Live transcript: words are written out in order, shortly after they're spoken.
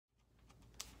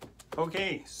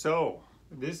Okay, so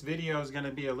this video is going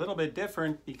to be a little bit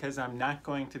different because I'm not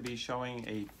going to be showing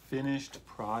a finished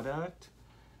product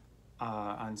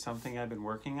on something I've been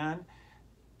working on.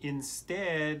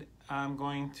 Instead, I'm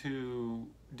going to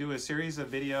do a series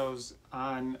of videos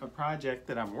on a project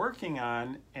that I'm working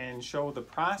on and show the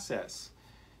process.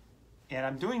 And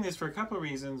I'm doing this for a couple of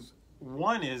reasons.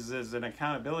 One is as an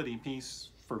accountability piece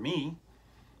for me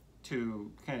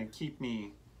to kind of keep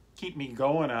me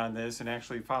going on this and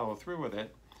actually follow through with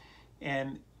it.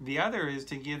 And the other is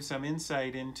to give some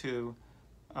insight into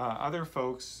other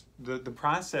folks, the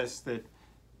process that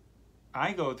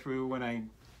I go through when I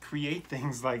create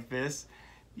things like this.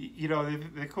 You know,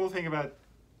 the cool thing about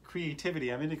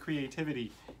creativity, I'm into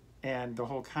creativity and the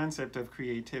whole concept of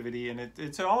creativity, and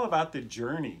it's all about the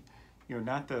journey, you know,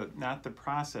 not the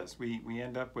process. We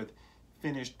end up with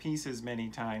finished pieces many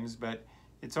times, but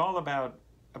it's all about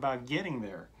getting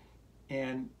there.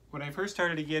 And when I first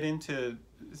started to get into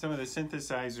some of the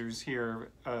synthesizers here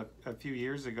a few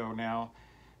years ago now,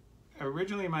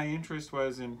 originally my interest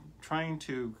was in trying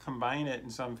to combine it in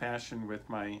some fashion with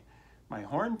my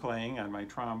horn playing on my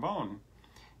trombone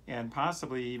and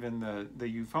possibly even the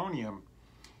euphonium.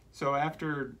 So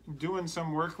after doing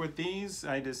some work with these,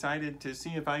 I decided to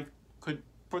see if I could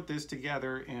put this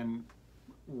together and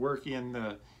work in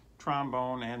the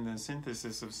trombone and the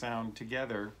synthesis of sound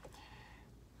together.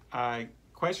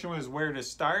 Question was where to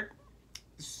start,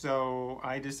 so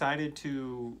I decided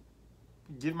to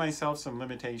give myself some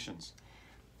limitations.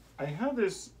 I have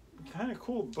this kind of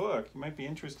cool book you might be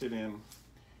interested in.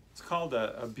 It's called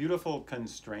A Beautiful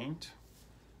Constraint: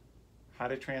 How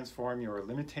to Transform Your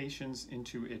Limitations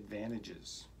into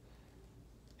Advantages.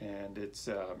 And it's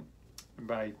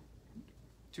by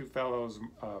two fellows,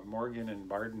 Morgan and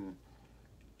Barden.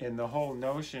 And the whole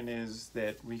notion is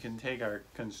that we can take our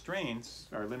constraints,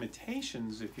 our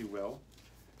limitations, if you will,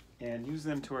 and use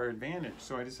them to our advantage.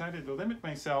 So I decided to limit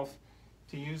myself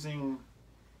to using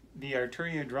the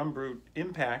Arturia Drumbrute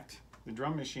Impact, the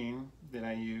drum machine that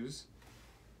I use,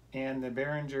 and the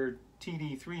Behringer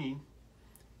TD-3,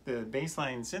 the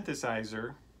bassline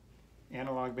synthesizer,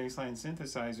 analog bassline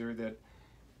synthesizer that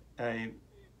I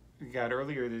got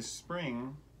earlier this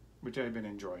spring, which I've been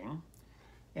enjoying.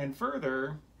 And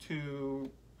further,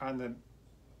 on the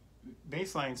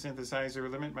bassline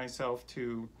synthesizer, limit myself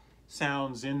to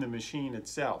sounds in the machine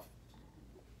itself.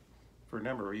 For a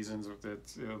number of reasons,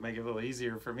 it'll make it a little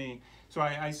easier for me. So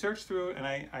I searched through it, and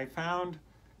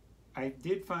I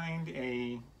did find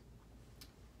a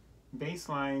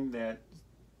bassline that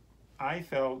I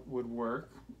felt would work,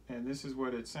 and this is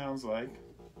what it sounds like.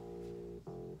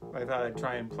 I thought I'd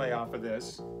try and play off of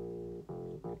this.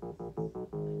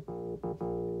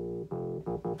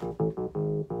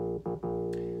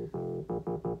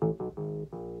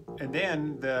 And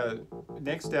then the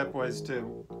next step was to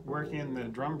work in the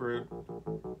Drumbrute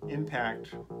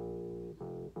Impact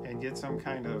and get some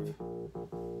kind of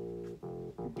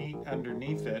beat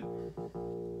underneath it.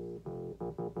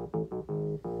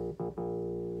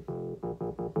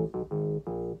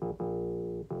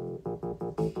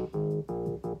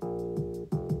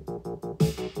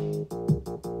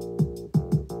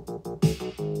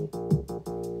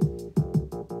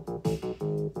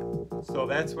 So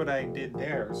that's what I did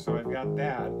there. So I've got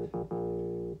that.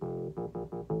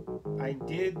 I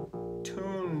did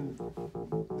tune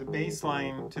the bass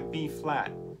line to B flat.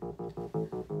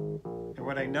 And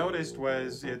what I noticed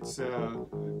was it's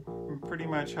pretty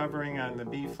much hovering on the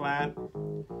B flat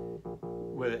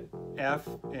with F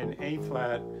and A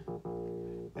flat.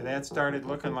 And that started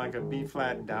looking like a B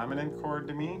flat dominant chord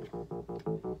to me.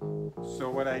 So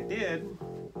what I did,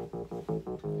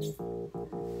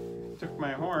 took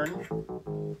my horn,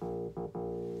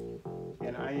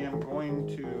 and I am going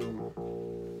to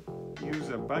use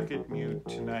a bucket mute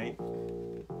tonight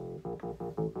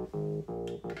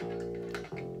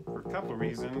for a couple of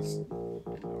reasons.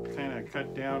 Kind of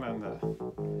cut down on the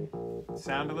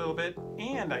sound a little bit,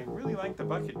 and I really like the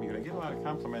bucket mute. I get a lot of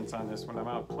compliments on this when I'm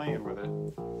out playing with it.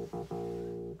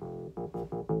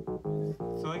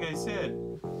 So like I said,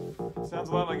 it sounds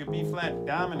a lot like a B flat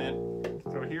dominant.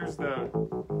 So here's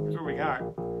what we got.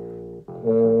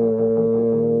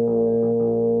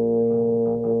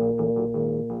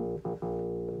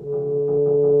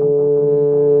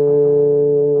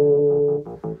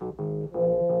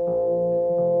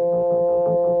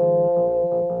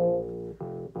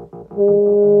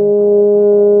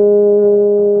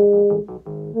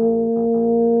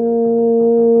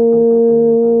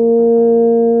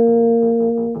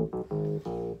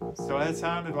 So that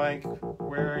sounded like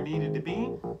where I needed to be.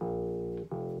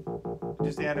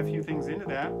 Just add a few things into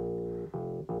that.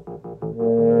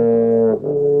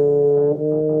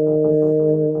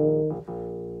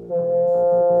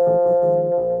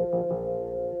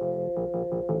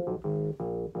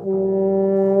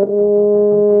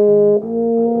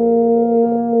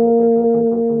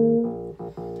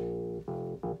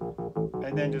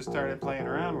 I then just started playing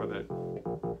around with it.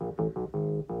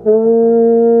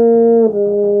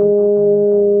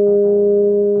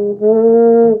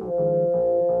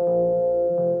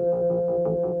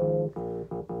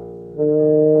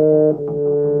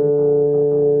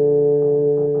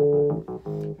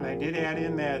 And I did add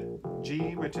in that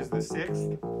G, which is the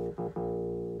sixth.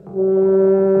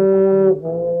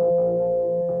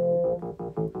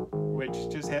 Which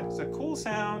just has a cool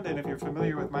sound, and if you're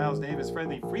familiar with Miles Davis'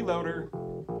 friendly freeloader,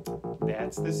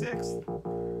 that's the sixth.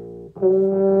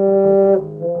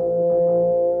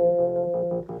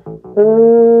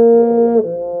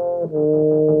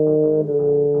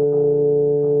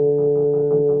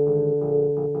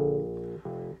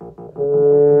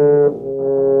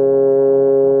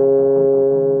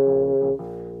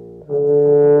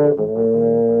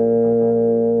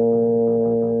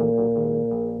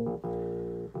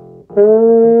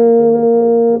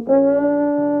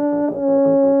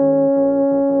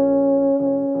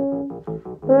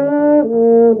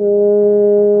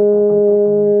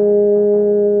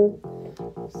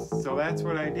 So that's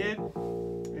what I did,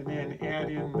 and then add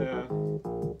in the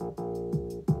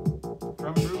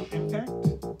Drumbrute Impact.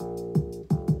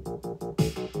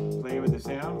 Play with the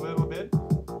sound a little bit.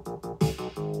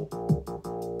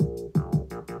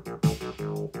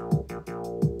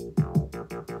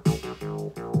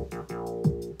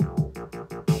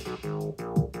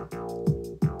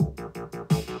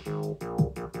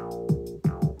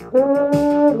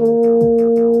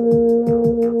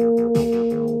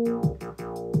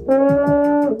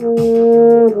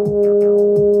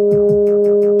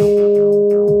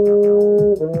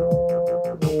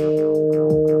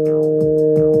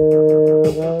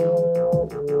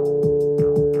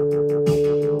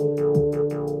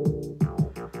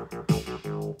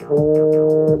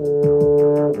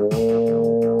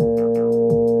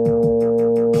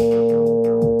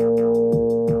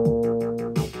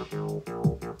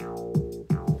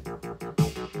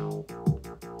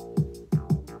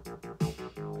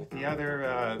 The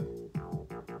other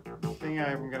thing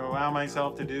I'm going to allow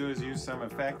myself to do is use some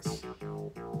effects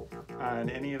on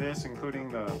any of this,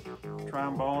 including the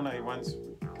trombone. I once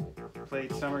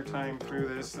played Summertime through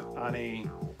this on a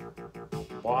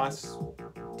Boss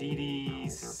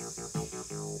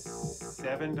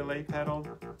DD-7 delay pedal,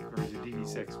 or is it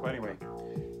DD-6? Well, anyway,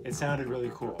 it sounded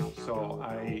really cool, so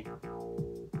I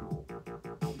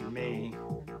may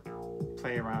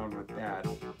play around with that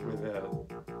with a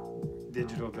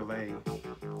digital delay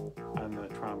on the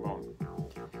trombone.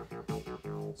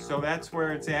 So that's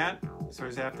where it's at. So I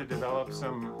just have to develop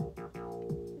some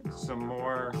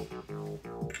more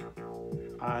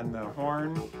on the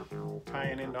horn,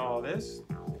 tying into all this.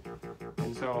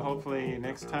 And so hopefully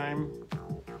next time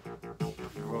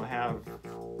we'll have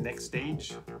next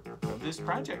stage of this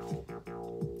project.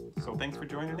 So thanks for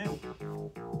joining in.